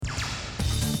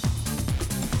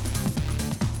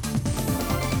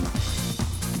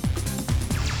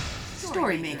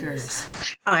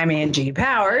Storymakers. I'm Angie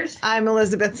Powers. I'm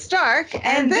Elizabeth Stark,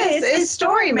 and this is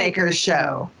Storymakers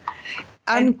Show.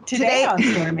 And today on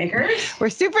Storymakers, we're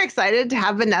super excited to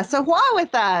have Vanessa Hua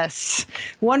with us.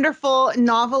 Wonderful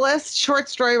novelist, short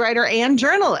story writer, and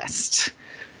journalist,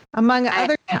 among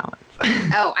other talents.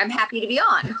 Oh, I'm happy to be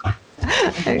on.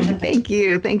 Thank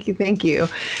you.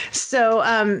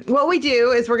 So what we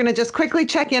do is we're going to just quickly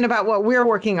check in about what we're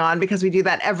working on, because we do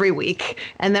that every week.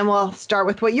 And then we'll start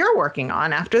with what you're working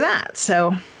on after that.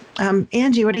 So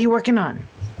Angie, what are you working on?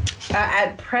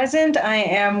 At present, I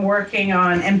am working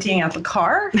on emptying out the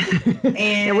car.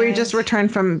 And we just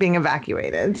returned from being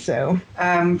evacuated. So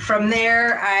from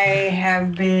there, I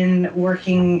have been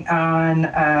working on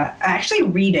actually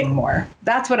reading more.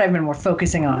 That's what I've been more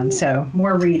focusing on. So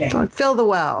more reading. Fill the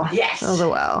well. Yes. Fill the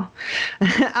well.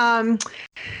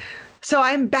 So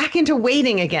I'm back into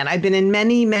waiting again. I've been in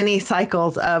many, many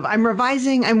cycles of I'm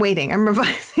revising, I'm waiting, I'm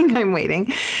revising, I'm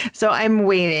waiting. So I'm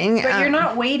waiting. But you're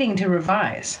not waiting to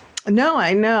revise. No,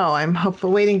 I know. I'm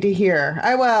waiting to hear.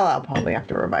 I'll probably have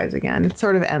to revise again. It's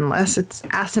sort of endless. It's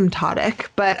asymptotic.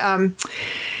 But and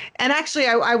actually,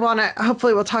 I want to.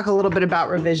 Hopefully, we'll talk a little bit about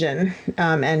revision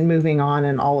and moving on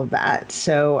and all of that.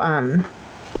 So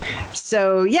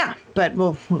yeah. But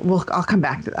I'll come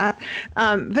back to that.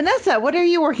 Vanessa, what are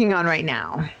you working on right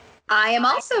now? I am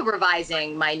also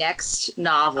revising my next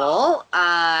novel.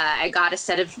 I got a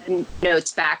set of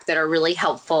notes back that are really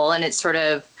helpful, and it's sort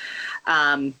of.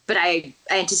 But I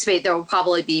anticipate there will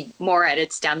probably be more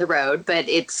edits down the road, but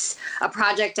it's a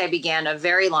project I began a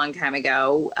very long time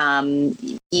ago,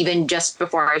 even just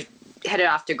before I headed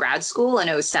off to grad school in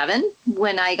 2007,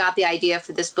 when I got the idea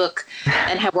for this book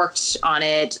and have worked on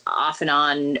it off and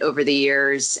on over the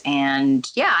years. And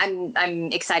yeah,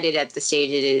 I'm excited at the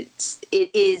stage it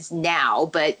is now,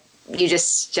 but you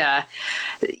just,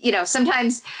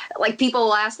 sometimes like people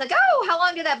will ask like, oh, how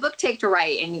long did that book take to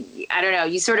write? And I don't know,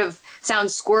 you sort of sound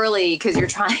squirrely because you're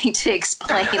trying to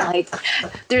explain like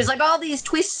there's like all these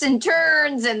twists and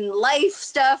turns and life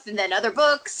stuff and then other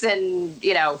books and,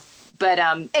 but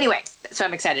anyway, so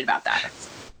I'm excited about that.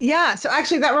 Yeah. So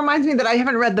actually, that reminds me that I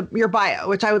haven't read your bio,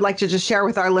 which I would like to just share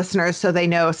with our listeners so they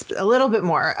know a little bit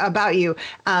more about you.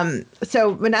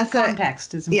 So Vanessa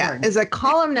context is important. Is a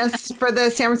columnist for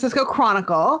the San Francisco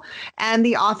Chronicle and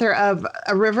the author of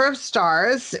A River of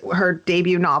Stars, her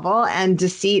debut novel, and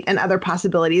Deceit and Other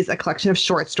Possibilities, a collection of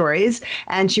short stories.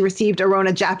 And she received a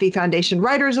Rona Jaffe Foundation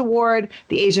Writers Award,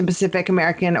 the Asian Pacific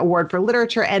American Award for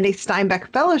Literature, and a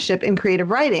Steinbeck Fellowship in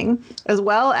Creative Writing, as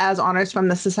well as honors from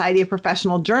the Society of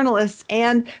Professional Journalists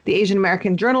and the Asian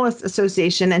American Journalists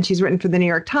Association, and she's written for the New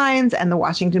York Times and the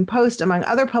Washington Post, among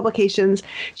other publications.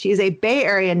 She is a Bay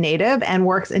Area native and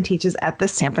works and teaches at the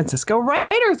San Francisco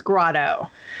Writers Grotto.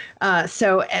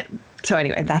 So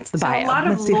anyway, that's the bio. A lot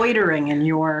of loitering in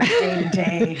your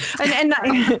day-to-day. and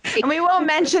we won't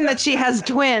mention that she has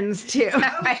twins, too.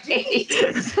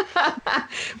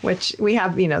 Which we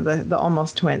have, the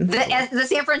almost twins. The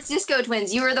San Francisco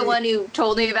twins. You were the one who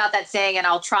told me about that saying, and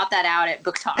I'll trot that out at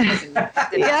book talk.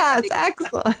 Yes,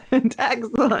 excellent.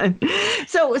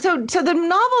 So the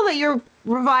novel that you're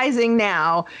revising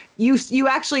now, you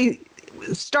actually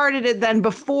started it then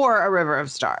before A River of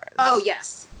Stars. Oh,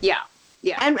 yes. Yeah.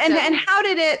 Yeah. And how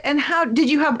did it, and how did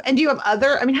you have, and do you have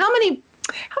other, how many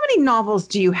novels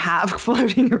do you have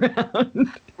floating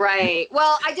around? Right.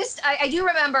 Well, I do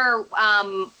remember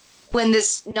when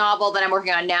this novel that I'm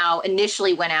working on now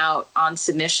initially went out on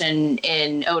submission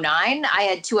in 2009, I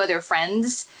had two other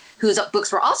friends whose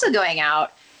books were also going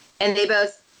out, and they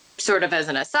both sort of as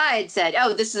an aside said,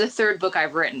 oh, this is the third book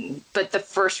I've written, but the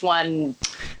first one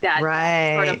that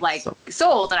sort of like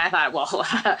sold. And I thought, well,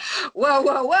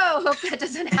 whoa, hope that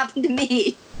doesn't happen to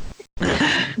me.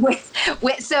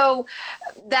 So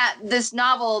that this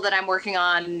novel that I'm working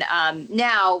on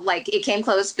now, like it came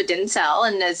close but didn't sell.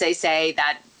 And as they say,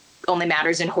 that only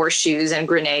matters in horseshoes and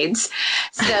grenades.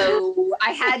 So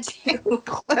I had to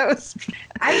close.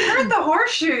 I heard the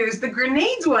horseshoes. The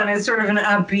grenades one is sort of an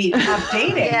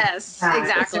updating. Yes,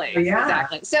 exactly. Yeah.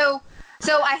 Exactly. So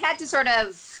I had to sort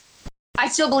of, I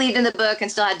still believed in the book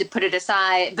and still had to put it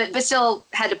aside, but still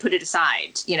had to put it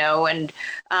aside, and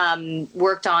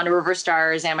worked on A River of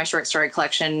Stars and my short story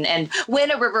collection. And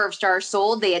when A River of Stars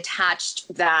sold, they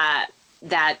attached that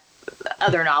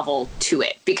other novel to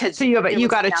it because you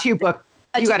got a two book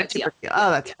deal.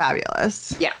 Oh, that's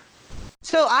fabulous. Yeah.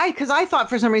 So I thought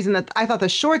for some reason that the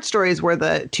short stories were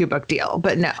the 2-book deal,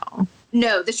 but no.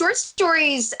 No, the short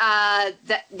stories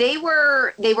that they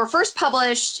were first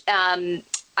published.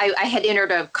 I I had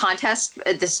entered a contest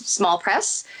at this small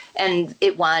press and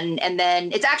it won. And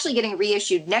then it's actually getting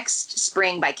reissued next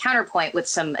spring by Counterpoint with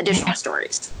some additional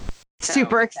stories. So,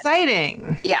 super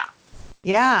exciting. Yeah.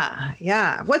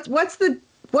 Yeah. What's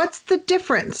the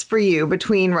difference for you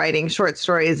between writing short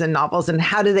stories and novels, and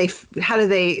how do they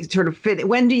sort of fit?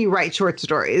 When do you write short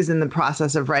stories in the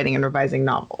process of writing and revising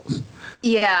novels?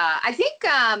 Yeah, I think,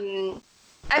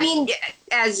 I mean,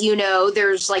 as you know,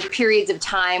 there's like periods of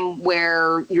time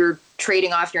where you're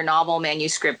trading off your novel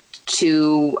manuscript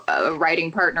to a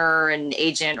writing partner, an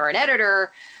agent, or an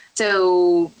editor.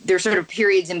 So there's sort of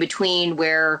periods in between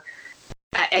where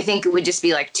I think it would just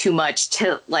be like too much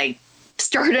to like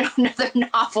start another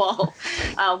novel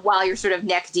while you're sort of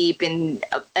neck deep in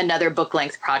another book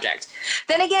length project.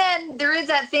 Then again, there is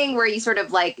that thing where you sort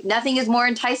of like, nothing is more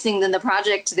enticing than the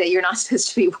project that you're not supposed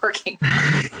to be working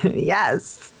on.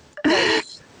 Yes.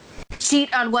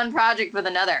 Cheat on one project with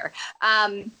another.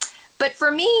 But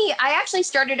for me, I actually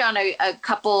started on a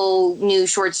couple new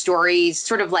short stories,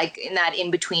 sort of like in that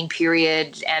in-between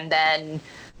period. And then,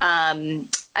 I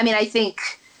mean, I think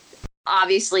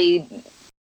obviously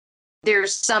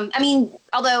there's some, I mean,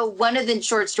 although one of the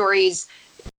short stories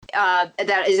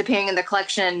that is appearing in the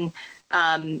collection,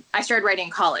 I started writing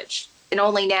in college. And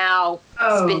only now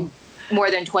it's been more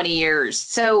than 20 years.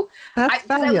 So I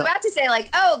was about to say like,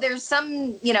 oh, there's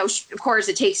some, you know, of course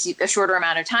it takes a shorter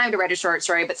amount of time to write a short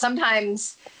story, but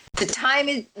sometimes the time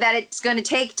that it's going to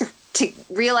take to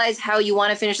realize how you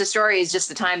want to finish the story is just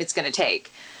the time it's going to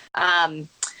take.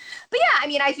 But yeah, I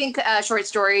mean, I think short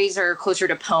stories are closer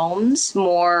to poems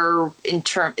more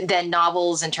than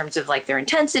novels in terms of like their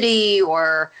intensity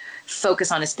or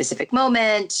focus on a specific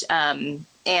moment.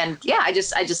 And yeah, I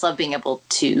just love being able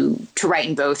to write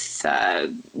in both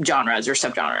genres or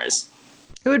subgenres.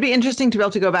 It would be interesting to be able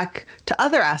to go back to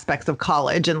other aspects of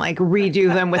college and like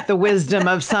redo them with the wisdom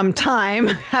of some time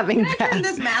having passed. Turn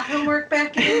this math homework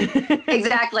back in?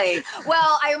 Exactly.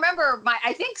 Well, I remember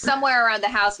I think somewhere around the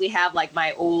house we have like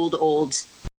my old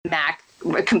Mac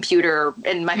computer,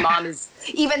 and my mom is,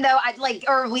 even though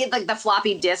we had like the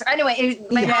floppy disk. Anyway,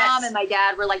 my mom and my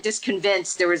dad were like just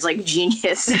convinced there was like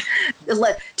genius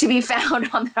to be found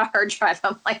on the hard drive.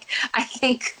 I'm like, I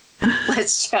think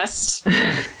let's just,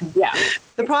 yeah.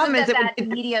 The problem is that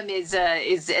medium is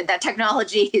that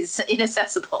technology is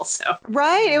inaccessible. So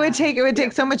right, it would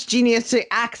take so much genius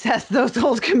to access those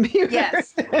old computers.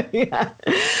 Yes. Yeah.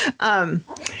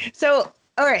 So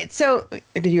all right. So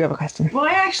did you have a question? Well,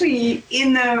 I actually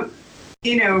in the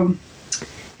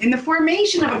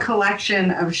formation of a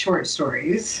collection of short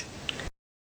stories.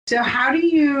 So how do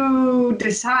you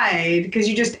decide? Because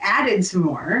you just added some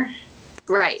more.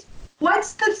 Right.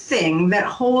 What's the thing that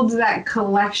holds that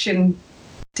collection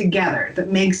together, that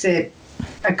makes it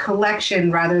a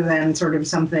collection rather than sort of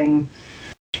something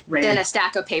random? Than a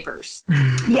stack of papers.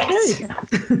 Yes.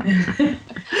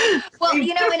 Well,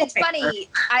 you know, and it's funny.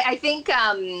 I think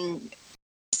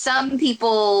some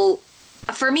people,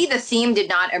 for me, the theme did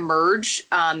not emerge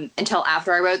until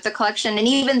after I wrote the collection. And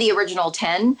even the original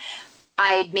 10,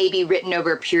 I'd maybe written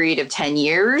over a period of 10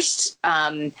 years.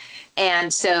 And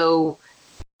so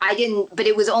I didn't, but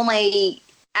it was only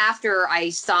after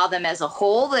I saw them as a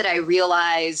whole that I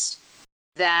realized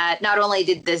that not only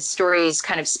did the stories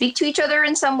kind of speak to each other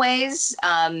in some ways,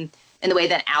 in the way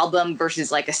that album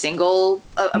versus like a single,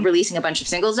 releasing a bunch of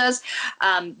singles does,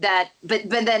 but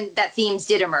then that themes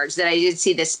did emerge, that I did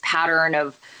see this pattern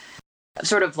of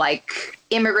sort of like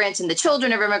immigrants and the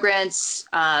children of immigrants,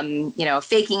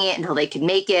 faking it until they could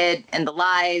make it, and the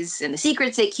lies and the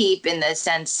secrets they keep, in the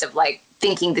sense of like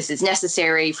thinking this is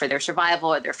necessary for their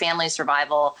survival or their family's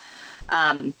survival.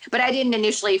 But I didn't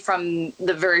initially, from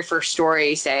the very first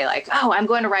story, say like, oh, I'm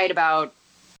going to write about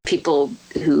people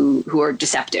who are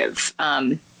deceptive.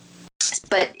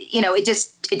 But it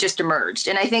just emerged.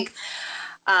 And I think,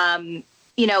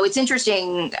 it's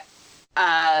interesting.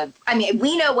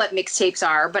 We know what mixtapes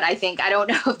are, but I don't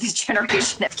know if this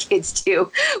generation of kids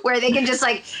do, where they can just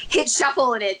like hit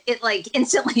shuffle and it like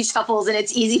instantly shuffles and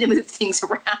it's easy to move things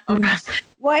around.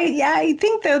 Well, yeah, I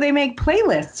think though they make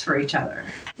playlists for each other.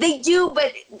 They do,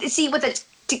 but see, with a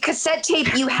cassette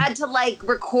tape, you had to like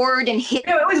record and hit.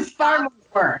 No, it was far more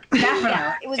work.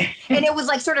 Definitely. Yeah, it was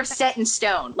like sort of set in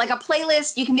stone. Like a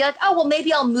playlist, you can be like, oh, well,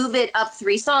 maybe I'll move it up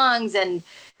 3 songs and.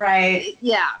 Right.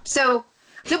 Yeah. So,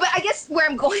 but I guess where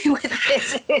I'm going with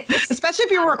this is, especially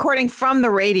if you're recording from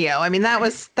the radio. I mean, that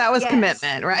was yes.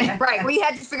 Commitment, right? Right. Where you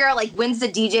had to figure out like, when's the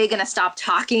DJ going to stop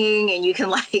talking and you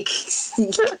can like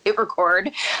hit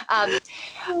record. I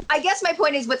guess my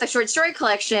point is, with the short story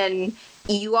collection,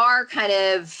 you are kind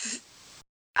of,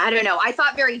 I don't know. I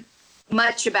thought very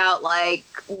much about like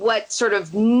what sort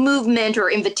of movement or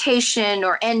invitation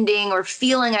or ending or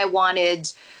feeling I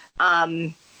wanted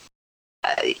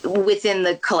within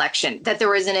the collection, that there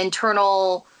was an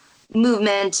internal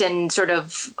movement and sort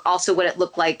of also what it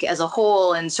looked like as a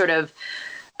whole, and sort of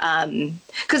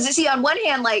because you see, on one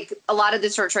hand, like a lot of the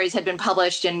short stories had been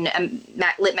published in a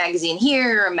lit magazine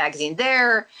here, a magazine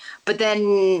there, but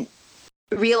then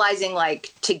realizing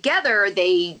like together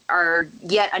they are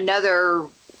yet another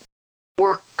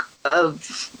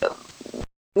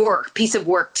piece of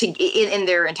work in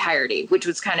their entirety, which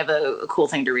was kind of a cool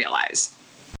thing to realize.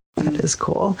 That is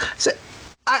cool. So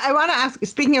I want to ask,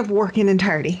 speaking of work in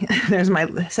entirety, there's my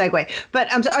segue, but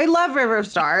I love River of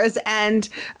Stars, and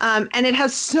it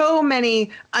has so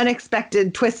many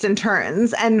unexpected twists and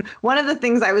turns. And one of the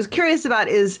things I was curious about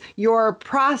is your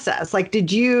process. Like,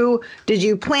 did you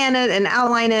plan it and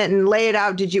outline it and lay it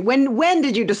out? When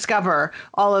did you discover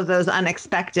all of those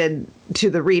unexpected to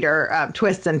the reader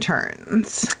twists and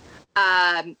turns?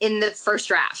 In the first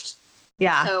draft.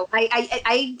 Yeah. So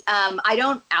I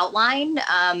don't outline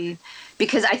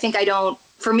because I think I don't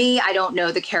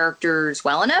know the characters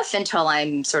well enough until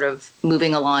I'm sort of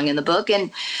moving along in the book. And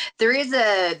there is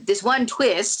this one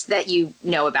twist that you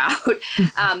know about.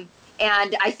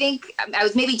 And I think I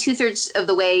was maybe 2/3 of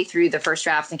the way through the first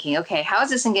draft thinking, okay, how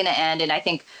is this thing going to end? And I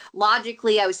think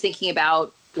logically I was thinking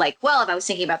about like, well, if I was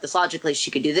thinking about this logically, she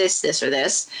could do this, this, or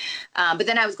this. But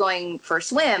then I was going for a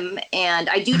swim, and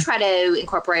I do try to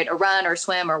incorporate a run or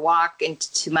swim or walk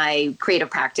into my creative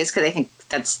practice because I think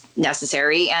that's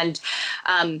necessary. And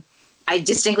I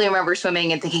distinctly remember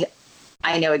swimming and thinking,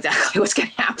 I know exactly what's going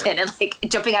to happen, and like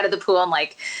jumping out of the pool and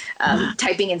like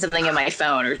typing in something in my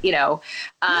phone, or because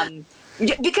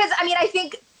I mean, I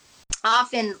think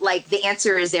often like the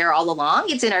answer is there all along.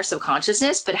 It's in our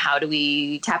subconsciousness, but how do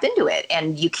we tap into it?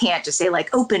 And you can't just say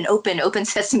like open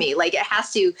sesame. Like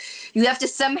you have to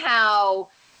somehow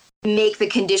make the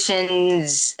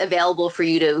conditions available for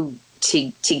you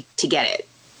to get it.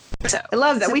 So I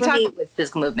love that. We talk with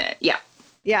physical movement. Yeah.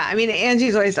 Yeah, I mean,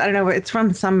 Angie's always, I don't know, it's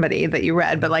from somebody that you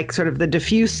read, but like sort of the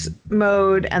diffuse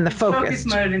mode and the focus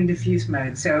mode and diffuse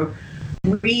mode. So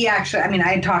we actually, I mean,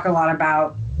 I talk a lot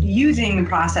about using the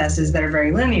processes that are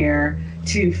very linear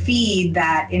to feed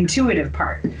that intuitive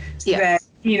part. So that,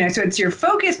 so it's your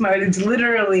focus mode. It's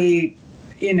literally,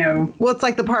 Well, it's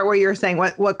like the part where you're saying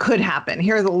what could happen.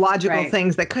 Here are the logical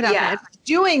things that could happen. Yeah. If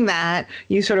doing that,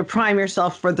 you sort of prime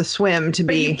yourself for the swim to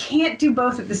be. But you can't do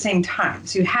both at the same time.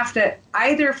 So you have to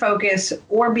either focus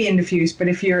or be in diffuse. But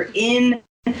if you're in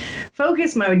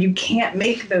focus mode, you can't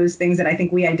make those things that I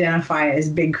think we identify as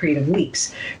big creative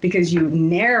leaps, because you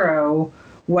narrow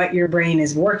what your brain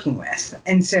is working with.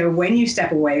 And so when you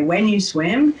step away, when you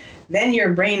swim, then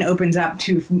your brain opens up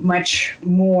to much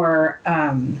more,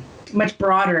 much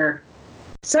broader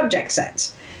subject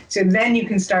sets. So then you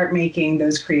can start making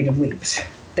those creative leaps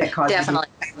that cause definitely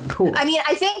cool. I mean,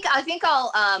 I think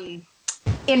I'll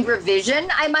in revision,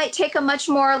 I might take a much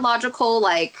more logical,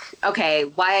 like, okay,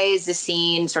 why is the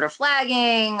scene sort of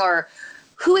flagging, or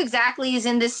who exactly is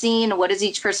in this scene? What does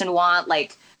each person want?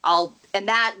 Like, and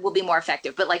that will be more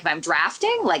effective. But like if I'm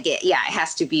drafting, like it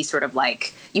has to be sort of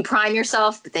like you prime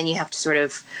yourself, but then you have to sort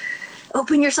of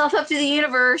open yourself up to the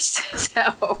universe.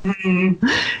 So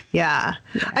yeah.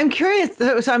 I'm curious.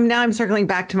 So I'm circling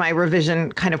back to my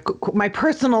revision, kind of my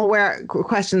personal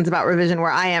questions about revision where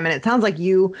I am. And it sounds like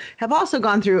you have also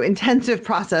gone through intensive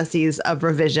processes of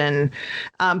revision,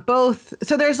 both.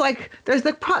 So there's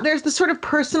the sort of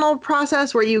personal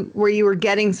process where you were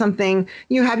getting something,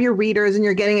 you have your readers and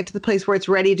you're getting it to the place where it's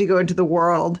ready to go into the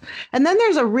world. And then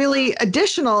there's a really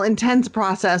additional intense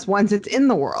process once it's in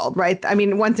the world, right? I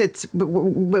mean, once it's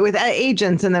with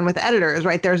agents and then with editors,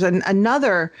 right? There's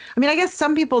another, I mean, I guess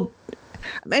some people,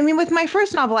 I mean, with my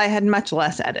first novel, I had much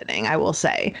less editing, I will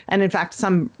say. And in fact,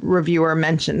 some reviewer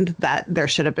mentioned that there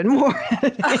should have been more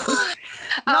editing.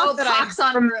 Not that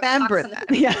I remember that.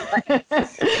 Yeah.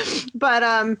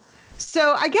 But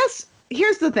so I guess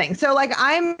here's the thing. So like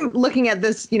I'm looking at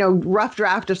this, rough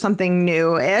draft of something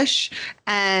new-ish,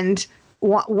 and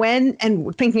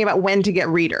thinking about when to get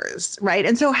readers, right?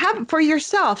 And so for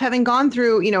yourself, having gone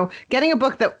through, getting a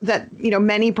book that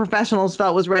many professionals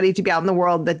felt was ready to be out in the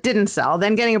world that didn't sell,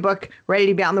 then getting a book ready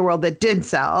to be out in the world that did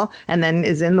sell and then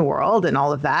is in the world and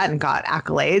all of that and got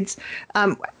accolades.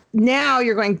 Now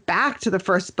you're going back to the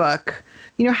first book.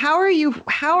 How are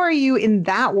you in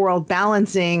that world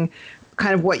balancing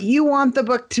kind of what you want the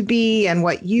book to be and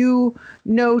what you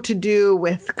know to do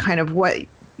with kind of what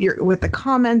with the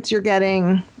comments you're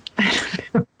getting?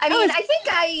 I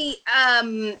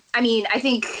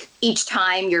think each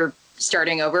time you're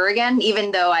starting over again,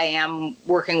 even though I am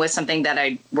working with something that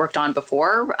I worked on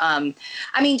before. I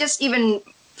mean, just even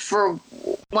for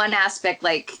one aspect,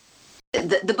 like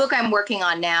the book I'm working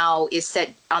on now is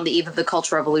set on the eve of the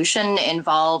Cultural Revolution,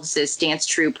 involves this dance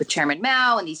troupe with Chairman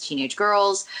Mao and these teenage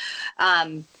girls.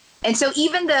 And so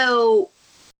even though,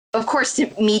 of course,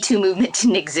 the Me Too movement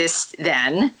didn't exist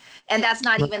then, and that's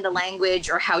not even the language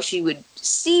or how she would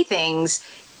see things,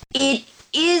 it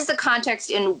is the context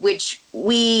in which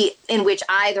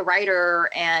I, the writer,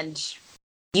 and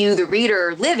you, the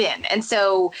reader, live in. And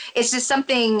so it's just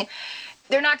something,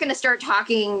 they're not going to start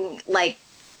talking like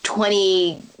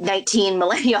 2019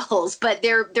 millennials, but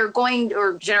they're going,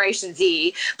 or Generation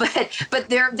Z, but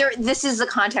they're this is the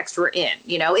context we're in.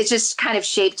 You know, it's just kind of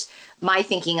shaped my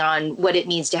thinking on what it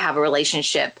means to have a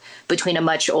relationship between a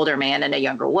much older man and a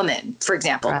younger woman, for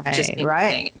example.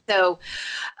 Right. So,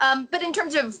 but in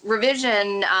terms of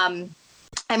revision, I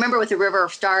remember with The River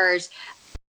of Stars,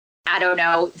 I don't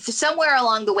know, somewhere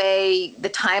along the way, the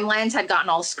timelines had gotten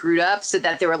all screwed up so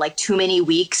that there were like too many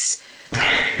weeks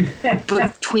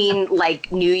between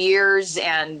like New Year's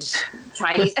and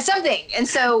Chinese something. And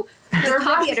so the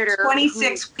copy editor,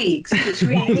 26 weeks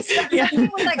between.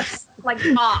 It was like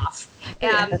off.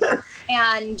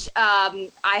 And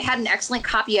I had an excellent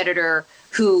copy editor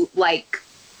who like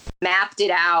mapped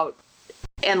it out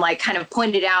and like kind of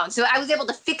pointed it out. And so I was able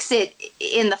to fix it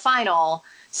in the final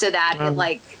so that it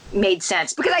like made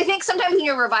sense. Because I think sometimes when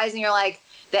you're revising, you're like,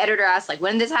 the editor asks like,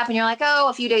 when did this happen? You're like, oh,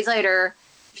 a few days later.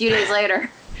 So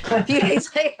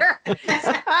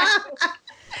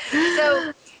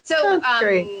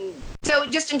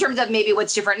just in terms of maybe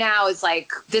what's different now is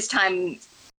like this time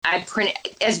I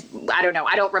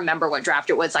don't remember what draft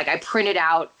it was. Like I printed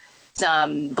out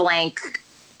some blank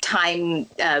time,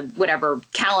 whatever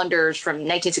calendars from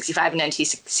 1965 and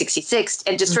 1966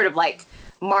 and just sort of like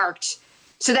marked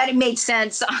so that it made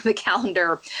sense on the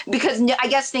calendar, because I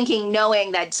guess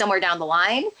knowing that somewhere down the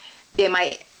line, they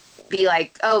might be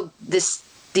like, oh, these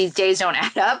days don't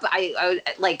add up. I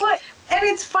like. But, and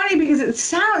it's funny because it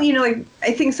sounds, like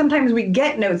I think sometimes we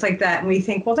get notes like that and we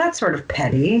think, well, that's sort of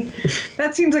petty.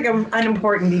 That seems like an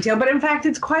unimportant detail, but in fact,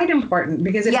 it's quite important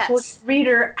because it pulls the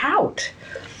reader out.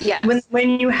 Yes.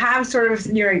 When you have sort of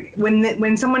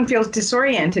when someone feels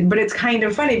disoriented, but it's kind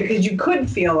of funny because you could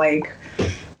feel like,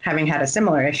 having had a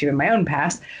similar issue in my own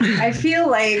past, I feel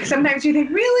like sometimes you think,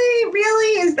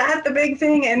 really, is that the big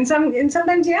thing? And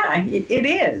sometimes, yeah, it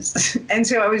is. And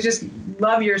so I was just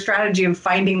love your strategy of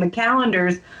finding the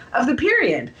calendars of the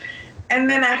period, and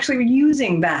then actually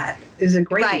using that is a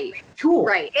great tool.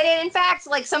 Right. And in fact,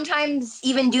 like sometimes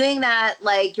even doing that,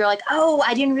 like you're like, oh,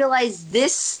 I didn't realize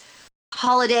this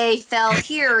holiday fell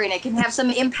here, and it can have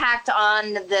some impact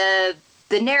on the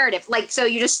narrative. Like, so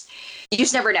you just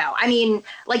never know. I mean,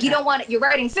 like you're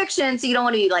writing fiction, so you don't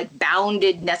want to be like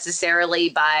bounded necessarily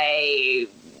by,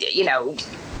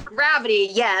 gravity,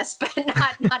 yes, but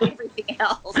not everything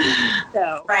else.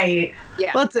 So, right.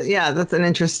 Yeah. Well, that's an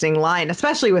interesting line,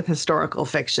 especially with historical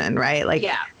fiction, right? Like,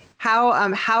 how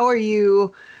are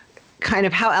you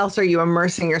how else are you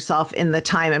immersing yourself in the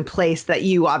time and place that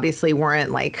you obviously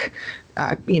weren't like,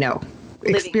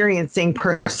 experiencing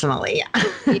personally?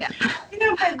 Yeah.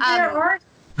 But there are.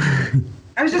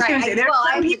 I was just going to say, there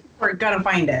are some people who are going to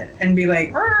find it and be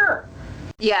like, "Arr!"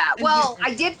 Yeah. Well,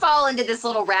 I did fall into this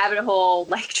little rabbit hole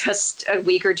like just a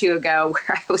week or two ago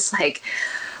where I was like,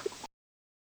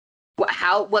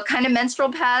 what kind of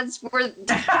menstrual pads were and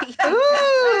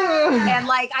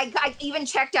like I even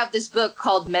checked out this book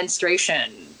called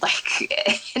Menstruation, like,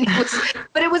 and it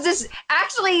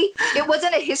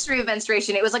wasn't a history of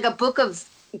menstruation. It was like a book of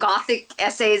Gothic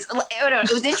essays. I don't know,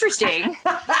 it was interesting.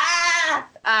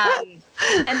 And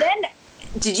then,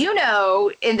 did you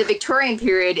know in the Victorian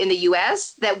period in the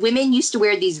US that women used to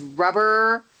wear these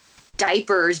rubber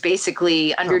diapers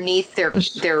basically underneath their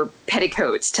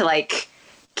petticoats to like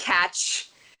catch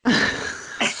I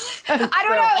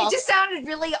don't know, it just sounded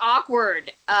really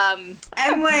awkward. I'm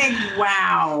like,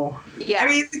 wow. Yeah. I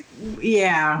mean,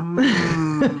 yeah.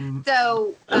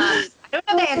 So I don't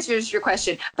know the answers to your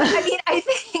question, but I mean, I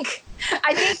think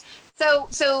so.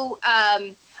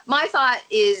 My thought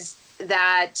is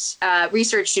that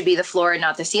research should be the floor and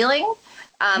not the ceiling.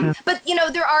 But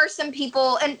there are some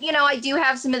people, and I do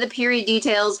have some of the period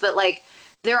details, but like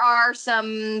there are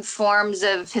some forms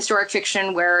of historic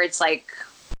fiction where it's like,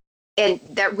 and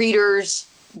that readers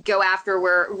go after,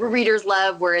 where readers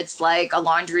love, where it's like a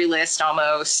laundry list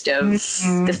almost of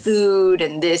the food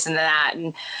and this and that.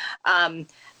 And I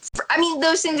mean,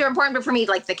 those things are important, but for me,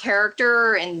 like the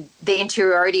character and the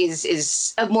interiority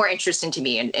is of more interest to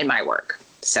me in my work.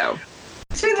 So.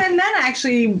 So then that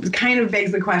actually kind of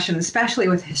begs the question, especially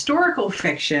with historical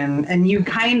fiction, and you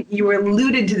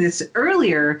alluded to this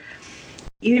earlier,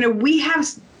 we have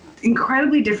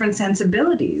incredibly different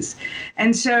sensibilities.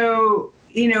 And so,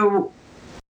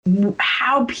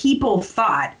 how people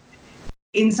thought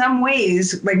in some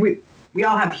ways, like we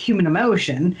all have human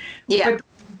emotion, Yeah.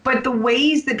 But the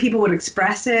ways that people would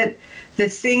express it, the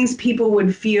things people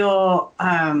would feel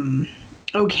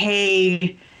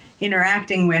okay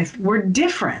interacting with were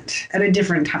different at a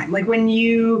different time. Like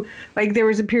there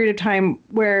was a period of time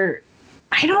where,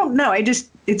 I don't know,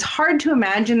 it's hard to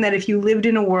imagine that if you lived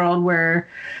in a world where,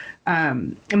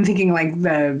 I'm thinking like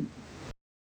the,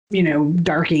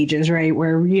 dark ages, right?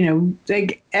 Where,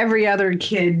 like every other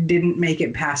kid didn't make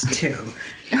it past 2.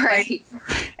 Right.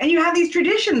 And you have these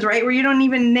traditions, right, where you don't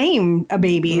even name a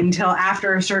baby until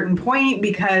after a certain point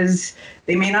because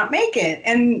they may not make it.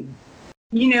 And,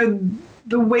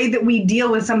 the way that we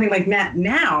deal with something like that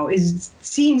now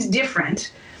seems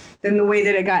different than the way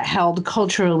that it got held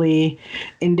culturally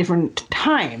in different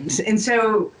times. And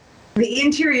so the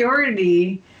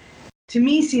interiority to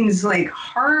me seems like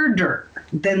harder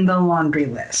than the laundry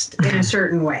list in a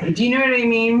certain way. Do you know what I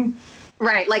mean?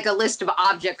 Right, like a list of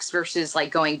objects versus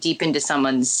like going deep into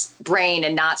someone's brain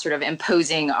and not sort of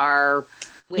imposing our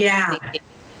way of thinking.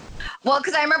 Well,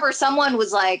 because I remember someone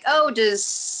was like,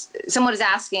 someone was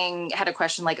asking, had a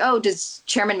question like, does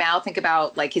Chairman Mao think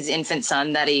about like his infant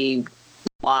son that he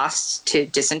lost to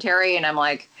dysentery? And I'm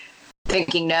like,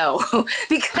 thinking no,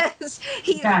 because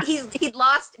he'd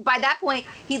lost, by that point,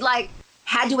 he'd like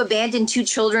had to abandon 2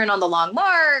 children on the Long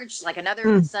March, like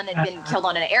another son had been killed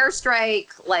on an airstrike.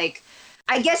 Like,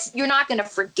 I guess you're not going to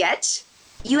forget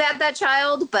you had that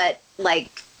child, but like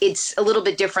it's a little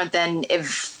bit different than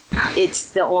if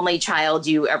it's the only child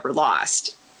you ever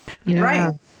lost.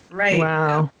 Yeah. Right.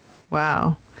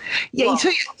 Wow. Yeah. So,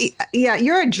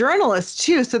 you're a journalist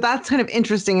too. So that's kind of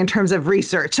interesting in terms of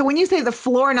research. So when you say the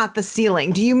floor, not the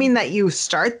ceiling, do you mean that you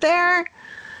start there?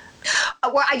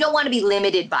 Well, I don't want to be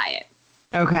limited by it.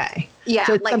 Okay. Yeah.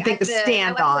 So it's like something to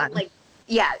stand on.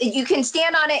 You can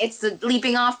stand on it. It's the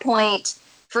leaping off point.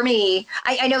 For me,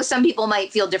 I know some people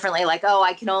might feel differently, like,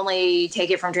 I can only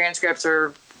take it from transcripts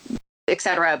or et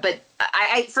cetera. But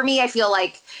for me, I feel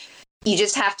like you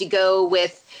just have to go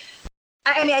with,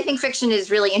 I think fiction is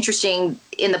really interesting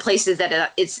in the places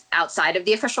that it's outside of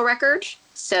the official record.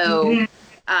 So,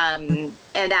 and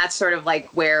that's sort of like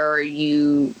where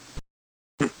you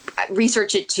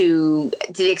research it to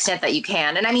the extent that you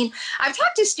can. And I mean, I've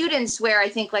talked to students where I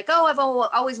think like, I've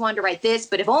always wanted to write this,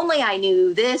 but if only I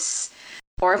knew this,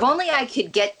 or if only I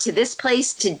could get to this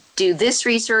place to do this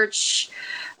research,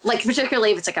 like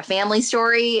particularly if it's like a family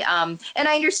story. And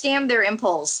I understand their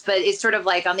impulse, but it's sort of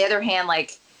like, on the other hand,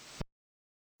 like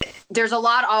there's a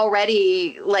lot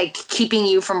already like keeping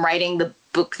you from writing the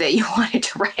book that you wanted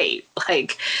to write.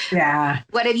 Like,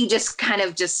 what if you just kind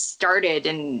of just started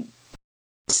and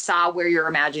saw where your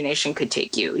imagination could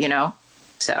take you,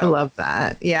 So I love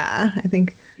that. Yeah, I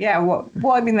think. Yeah, well,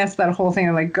 I mean, that's that whole thing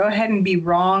of like, go ahead and be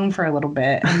wrong for a little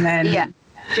bit and then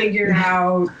figure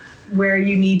out where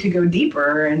you need to go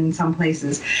deeper in some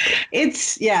places.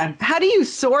 How do you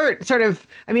sort of,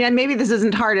 I mean, maybe this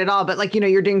isn't hard at all, but like,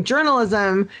 you're doing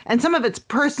journalism and some of it's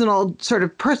personal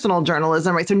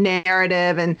journalism, right? So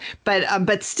narrative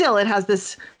but still it has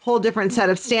this whole different set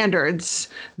of standards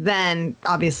than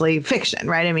obviously fiction,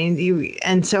 right? I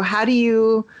mean, so how do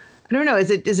you, I don't know, is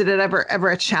it ever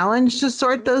a challenge to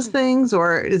sort those things,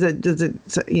 or does it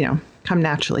come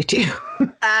naturally to you?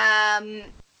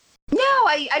 No,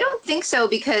 I don't think so,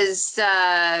 because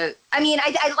I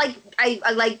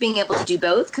like being able to do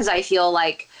both, because I feel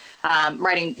like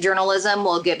writing journalism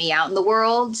will get me out in the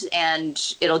world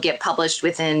and it'll get published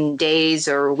within days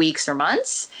or weeks or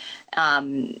months.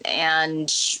 And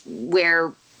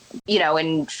where,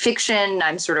 in fiction,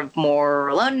 I'm sort of more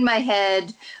alone in my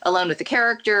head, alone with the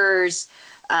characters.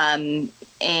 But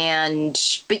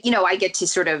I get to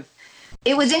sort of,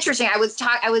 it was interesting. I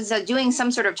was doing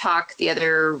some sort of talk the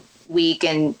other week,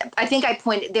 and I think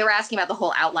they were asking about the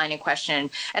whole outlining question,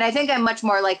 and I think I'm much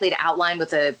more likely to outline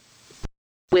with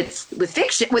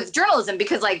fiction, with journalism,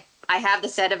 because like I have the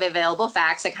set of available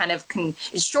facts. I kind of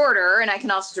it's shorter, and I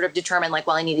can also sort of determine like,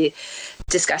 well, I need to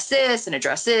discuss this and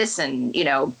address this, and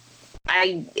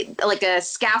I like a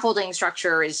scaffolding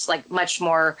structure is like much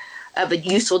more of a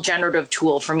useful generative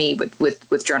tool for me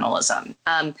with journalism.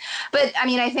 But I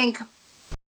mean, I think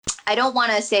I don't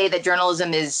want to say that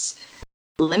journalism is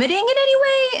limiting in any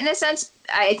way, in a sense.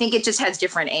 I think it just has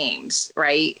different aims,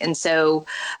 right? And so,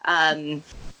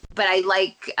 but I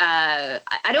like, I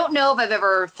don't know if I've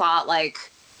ever thought like,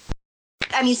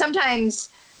 I mean, sometimes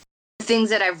things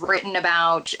that I've written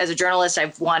about as a journalist,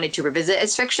 I've wanted to revisit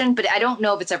as fiction, but I don't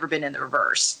know if it's ever been in the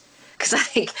reverse. Because I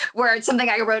think where it's something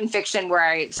I wrote in fiction where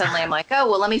I suddenly I'm like, oh,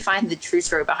 well, let me find the true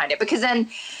story behind it. Because then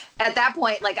at that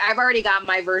point, like I've already got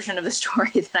my version of the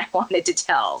story that I wanted to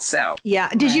tell. So yeah.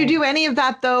 Did you do any of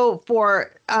that though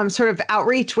for sort of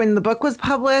outreach when the book was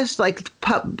published? Like,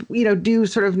 do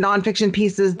sort of nonfiction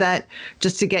pieces that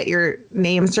just to get your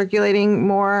name circulating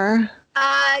more?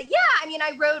 Yeah, I mean,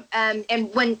 I wrote,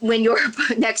 and when your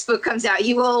next book comes out,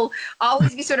 you will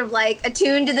always be sort of like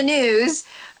attuned to the news.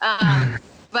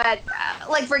 But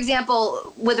like, for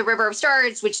example, with The River of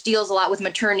Stars, which deals a lot with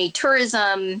maternity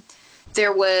tourism,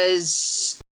 there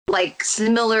was like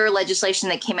similar legislation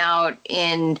that came out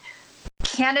in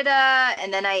Canada.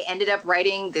 And then I ended up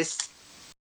writing this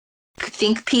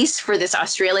think piece for this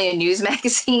Australian news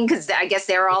magazine, because I guess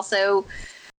they're also,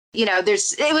 I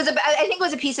think it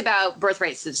was a piece about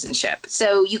birthright citizenship.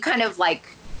 So you kind of like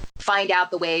find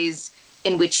out the ways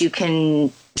in which you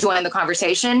can join the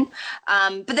conversation.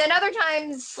 But then other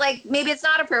times, like maybe it's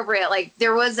not appropriate. Like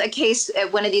there was a case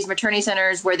at one of these maternity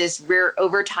centers where this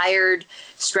overtired,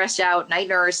 stressed out night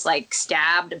nurse like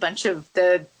stabbed a bunch of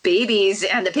the babies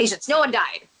and the patients. No one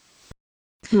died.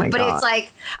 Oh my God. It's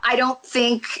like, I don't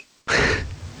think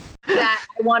that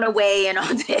I want to weigh in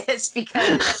on this,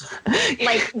 because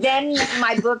like then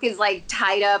my book is like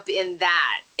tied up in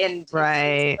that, and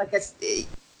right, it's like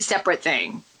a separate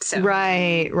thing. So.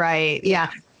 Right. Yeah.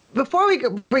 Before we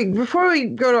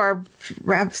go to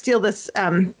our steal this,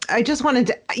 I just wanted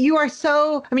to, you're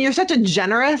such a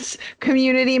generous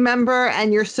community member,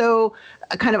 and you're so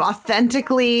kind of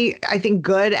authentically, I think,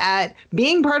 good at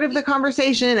being part of the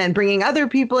conversation and bringing other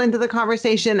people into the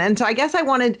conversation. And so I guess I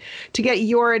wanted to get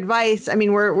your advice. I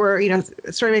mean, we're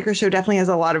Storymaker Show definitely has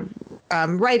a lot of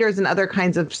writers and other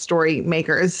kinds of story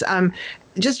makers.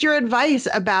 Just your advice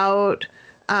about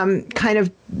kind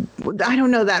of, I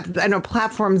know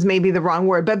platforms may be the wrong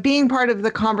word, but being part of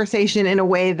the conversation in a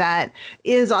way that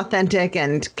is authentic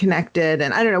and connected.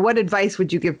 And I don't know, what advice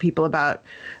would you give people about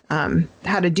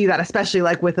how to do that, especially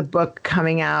like with a book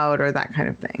coming out or that kind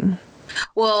of thing?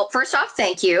 Well, first off,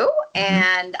 thank you.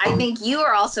 And I think you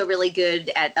are also really good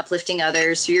at uplifting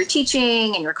others through your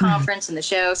teaching and your conference and the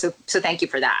show. So thank you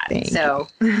for that. Thank you.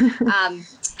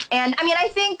 And I mean, I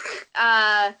think,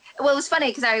 it was funny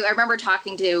because I remember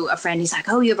talking to a friend. He's like,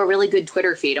 oh, you have a really good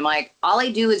Twitter feed. I'm like, all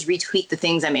I do is retweet the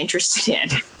things I'm interested in.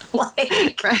 like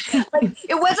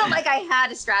it wasn't like I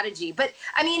had a strategy, but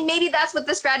I mean, maybe that's what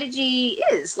the strategy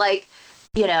is. Like,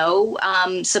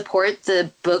 support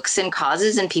the books and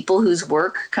causes and people whose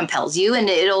work compels you, and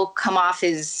it'll come off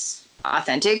as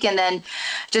authentic. And then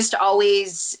just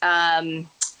always, but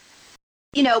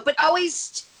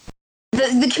always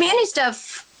the community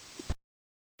stuff,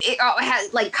 it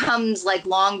has like comes like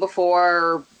long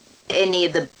before any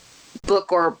of the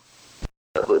book or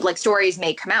like stories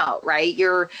may come out, right?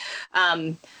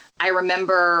 I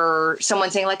remember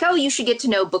someone saying like, oh, you should get to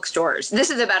know bookstores.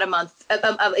 This is about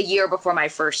a year before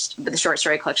the short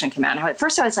story collection came out. And at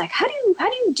first I was like, how do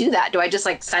you do that? Do I just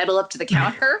like sidle up to the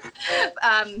counter?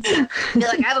 Be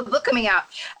like, I have a book coming out.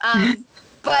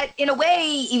 But in a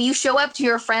way, if you show up to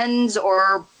your friends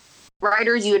or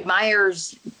writers you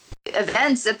admire's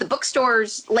events at the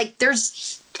bookstores, like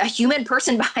there's a human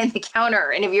person behind the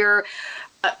counter. And if you're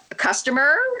a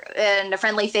customer and a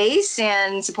friendly face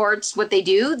and supports what they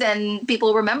do, then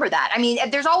people remember that. I mean,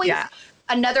 there's always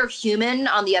another human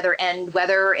on the other end,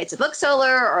 whether it's a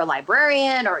bookseller or a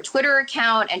librarian or a Twitter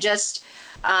account, and just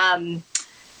a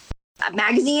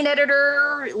magazine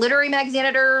editor, literary magazine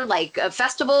editor, like a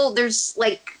festival. There's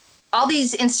like all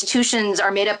these institutions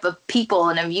are made up of people.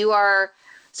 And if you are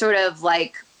sort of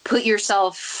like put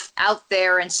yourself out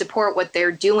there and support what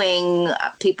they're doing,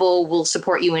 people will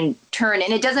support you in turn.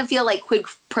 And it doesn't feel like quid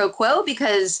pro quo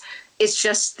because it's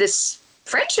just this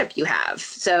friendship you have.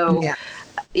 So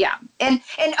yeah. And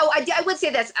I would say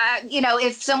this,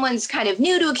 if someone's kind of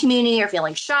new to a community or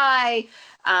feeling shy,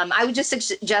 I would just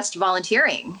suggest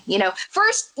volunteering.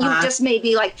 First you just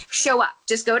maybe like show up,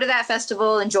 just go to that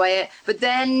festival, enjoy it. But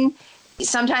then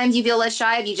sometimes you feel less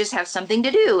shy if you just have something to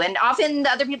do. And often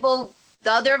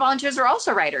the other volunteers are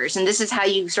also writers, and this is how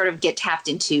you sort of get tapped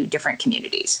into different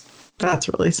communities. That's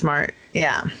really smart.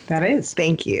 Yeah, that is.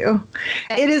 Thank you.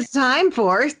 It is time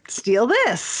for Steal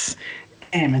This.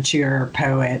 Amateur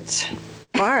poet.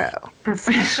 Borrow.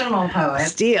 Professional poet.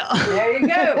 Steal. There you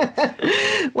go.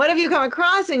 What have you come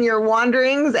across in your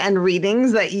wanderings and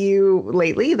readings that you would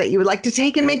like to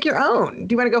take and make your own?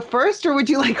 Do you want to go first, or would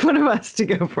you like one of us to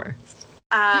go first?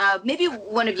 Maybe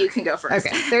one of you can go first.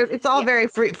 Okay, it's all very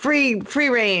free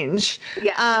range.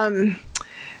 Yeah.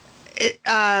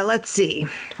 let's see.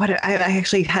 I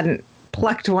actually hadn't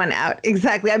plucked one out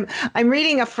exactly. I'm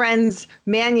reading a friend's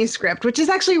manuscript, which is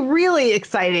actually really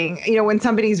exciting. When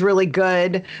somebody's really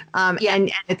good,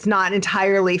 and it's not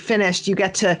entirely finished, you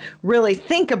get to really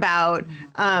think about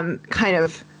kind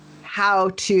of how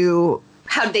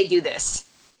did they do this?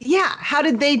 Yeah, how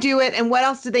did they do it, and what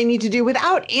else did they need to do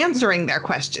without answering their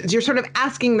questions? You're sort of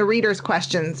asking the readers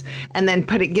questions and then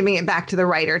giving it back to the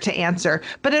writer to answer.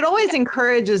 But it always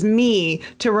encourages me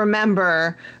to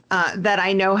remember that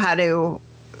I know how to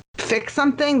fix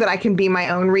something, that I can be my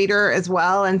own reader as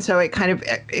well, and so it kind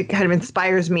of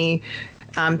inspires me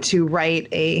to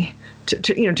write to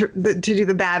do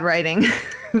the bad writing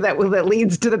that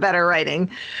leads to the better writing.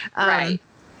 Right.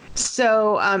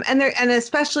 So, and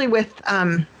especially with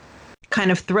kind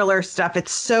of thriller stuff,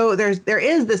 it's so there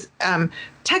is this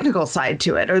technical side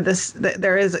to it, or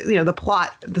there is the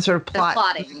plot, the sort of plot.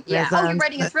 The plotting, yeah. Oh, you're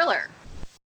writing a thriller.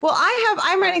 Well,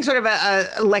 I'm writing sort of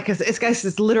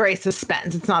it's literary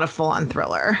suspense. It's not a full-on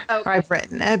thriller. Okay. I've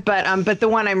written it, but the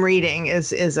one I'm reading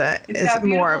is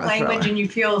more of a language, thriller. And you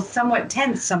feel somewhat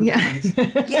tense sometimes.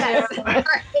 Yeah.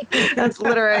 Yes. That's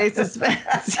literary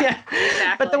suspense. Yeah.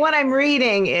 Exactly. But the one I'm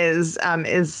reading is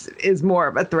more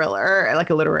of a thriller, like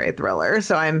a literary thriller.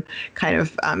 So I'm kind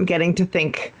of getting to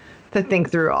think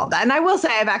through all that. And I will say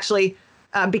I've actually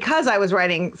because I was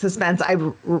writing suspense,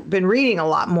 I've been reading a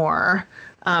lot more.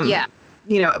 Kind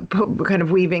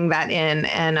of weaving that in,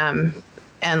 and I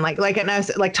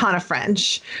was like Tana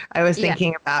French, I was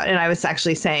thinking about, and I was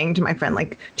actually saying to my friend,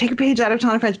 like, take a page out of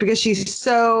Tana French, because she's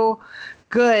so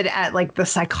good at like the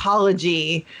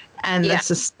psychology and the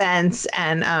suspense,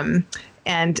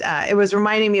 and it was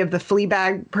reminding me of the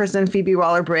Fleabag person, Phoebe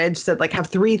Waller-Bridge, said, like, have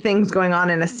 3 things going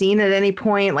on in a scene at any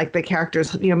point. Like the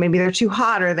characters, maybe they're too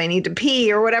hot or they need to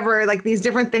pee or whatever, like these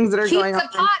different things that are going on.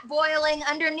 Keep the pot boiling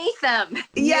underneath them.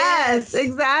 Yes,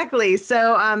 exactly.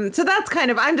 So that's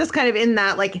I'm just kind of in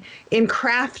that, like, in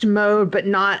craft mode, but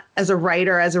not as a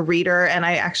writer, as a reader. And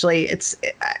I actually, it's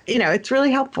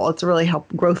really helpful. It's a really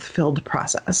growth-filled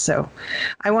process. So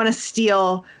I want to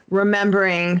steal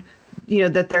remembering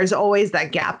that there's always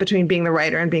that gap between being the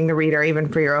writer and being the reader, even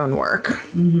for your own work.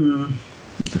 Mm-hmm.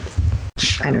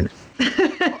 I don't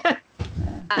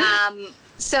know.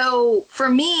 So for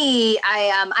me,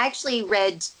 I actually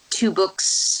read 2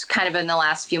 books kind of in the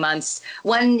last few months.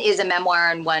 One is a memoir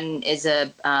and one is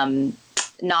a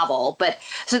novel. But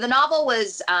so the novel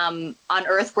was On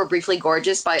Earth We're Briefly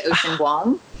Gorgeous by Ocean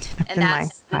Vuong. And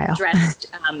that's addressed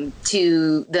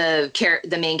to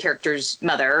the main character's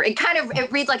mother.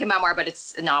 It reads like a memoir, but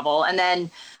it's a novel. And then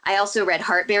I also read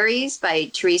Heartberries by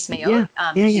Therese Mayotte.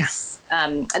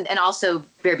 And also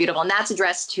very beautiful. And that's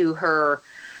addressed to her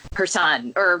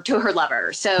son, or to her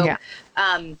lover. So,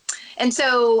 and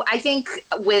so I think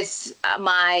with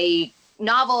my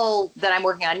novel that I'm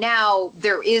working on now,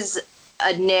 there is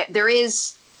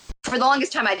for the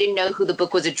longest time I didn't know who the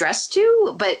book was addressed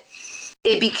to, but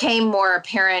it became more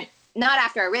apparent, not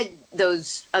after I read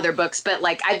those other books, but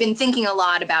like I've been thinking a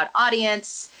lot about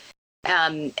audience,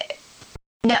 not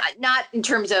in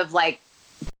terms of like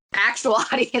actual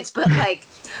audience, but like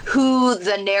who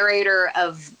the narrator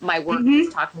of my work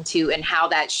is talking to, and how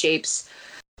that shapes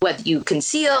what you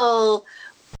conceal,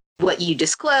 what you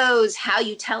disclose, how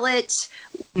you tell it,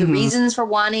 the reasons for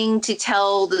wanting to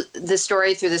tell the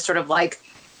story through this sort of like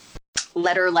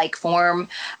letter-like form.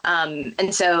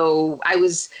 And so I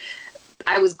was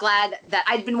glad that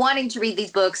I'd been wanting to read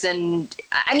these books. And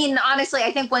I mean, honestly,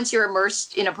 I think once you're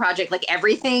immersed in a project, like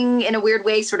everything in a weird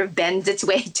way sort of bends its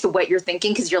way to what you're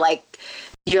thinking. Cause you're like,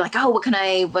 oh, what can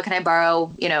I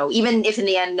borrow? Even if in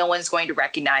the end, no one's going to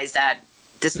recognize that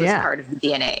this was part of the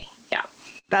DNA. Yeah.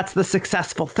 That's the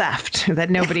successful theft that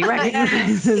nobody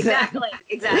recognizes. Exactly.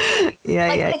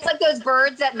 It's like those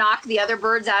birds that knock the other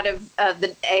birds out of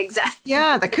the eggs.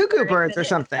 The cuckoo birds or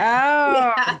something.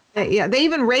 Oh, yeah. They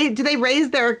even do they raise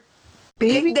their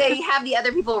baby? They have the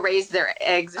other people raise their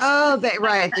eggs. Oh,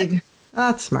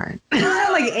 that's smart.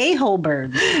 Like a-hole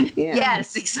birds. Yeah.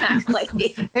 Yes,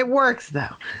 exactly. It works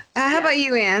though. How about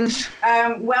you, Anne?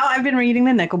 Well, I've been reading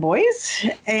the Nickel Boys,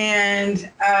 and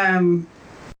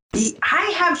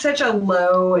I have such a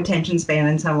low attention span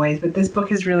in some ways, but this book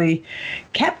has really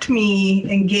kept me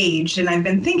engaged, and I've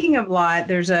been thinking a lot.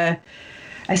 There's a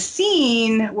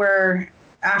scene where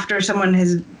after someone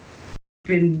has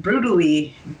been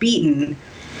brutally beaten,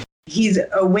 he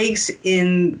awakes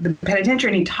in the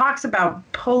penitentiary, and he talks about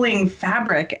pulling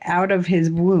fabric out of his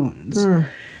wounds.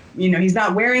 He's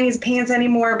not wearing his pants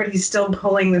anymore, but he's still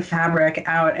pulling the fabric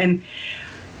out, and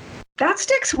that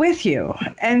sticks with you.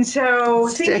 And so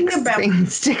thinking about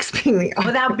sticks being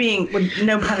the with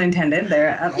no pun intended there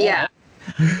at all. Yeah.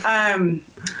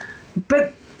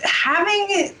 But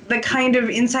having the kind of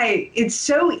insight, it's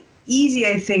so easy,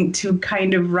 I think, to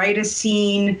kind of write a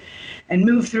scene and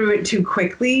move through it too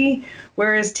quickly.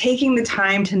 Whereas taking the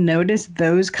time to notice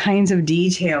those kinds of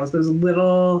details, those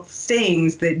little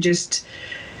things that just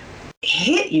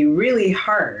hit you really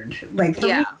hard. Like, for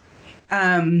me,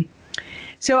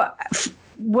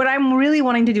 what I'm really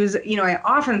wanting to do is, I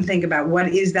often think about what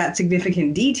is that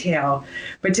significant detail,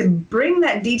 but to bring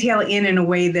that detail in a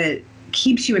way that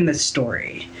keeps you in the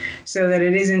story, so that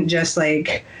it isn't just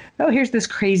like, oh, here's this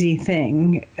crazy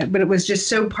thing, but it was just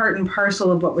so part and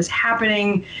parcel of what was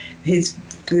happening. This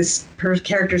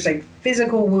character's like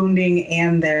physical wounding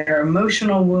and their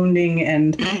emotional wounding,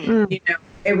 and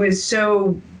it was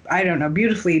so, I don't know,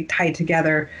 beautifully tied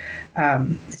together.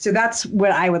 So that's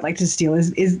what I would like to steal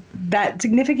is that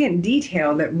significant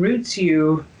detail that roots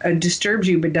you, disturbs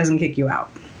you, but doesn't kick you out.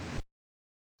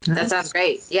 That sounds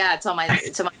great. Yeah, it's on my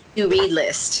to read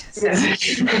list.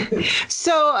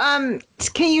 So,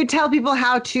 can you tell people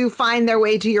how to find their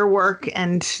way to your work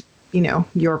and,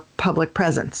 your public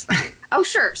presence? Oh,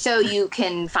 sure. So you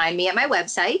can find me at my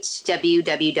website,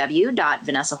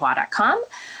 www.vanessahua.com.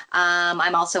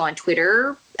 I'm also on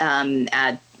Twitter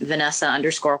at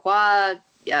Vanessa_Hua.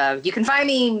 You can find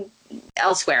me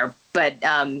elsewhere, but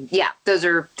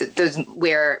those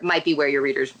might be where your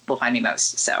readers will find me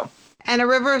most. So. And A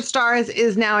River of Stars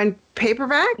is now in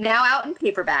paperback? Now out in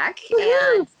paperback.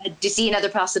 Woo-hoo! And Deceit and Other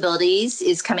Possibilities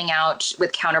is coming out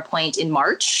with Counterpoint in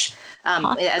March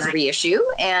as a reissue.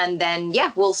 And then,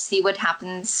 we'll see what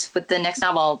happens with the next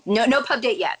novel. No pub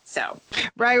date yet, so.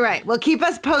 Right. Well, keep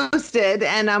us posted,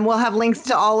 and we'll have links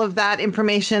to all of that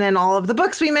information and all of the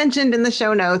books we mentioned in the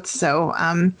show notes. So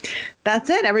that's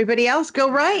it. Everybody else,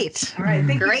 go write. All right.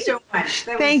 Thank you so much.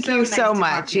 Thank you so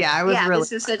much. Yeah, I was really.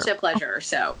 This is such a pleasure.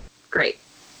 So. Great.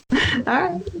 All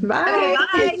right. Bye.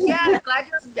 Okay, bye. Yeah, glad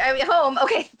you're home.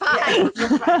 Okay, bye.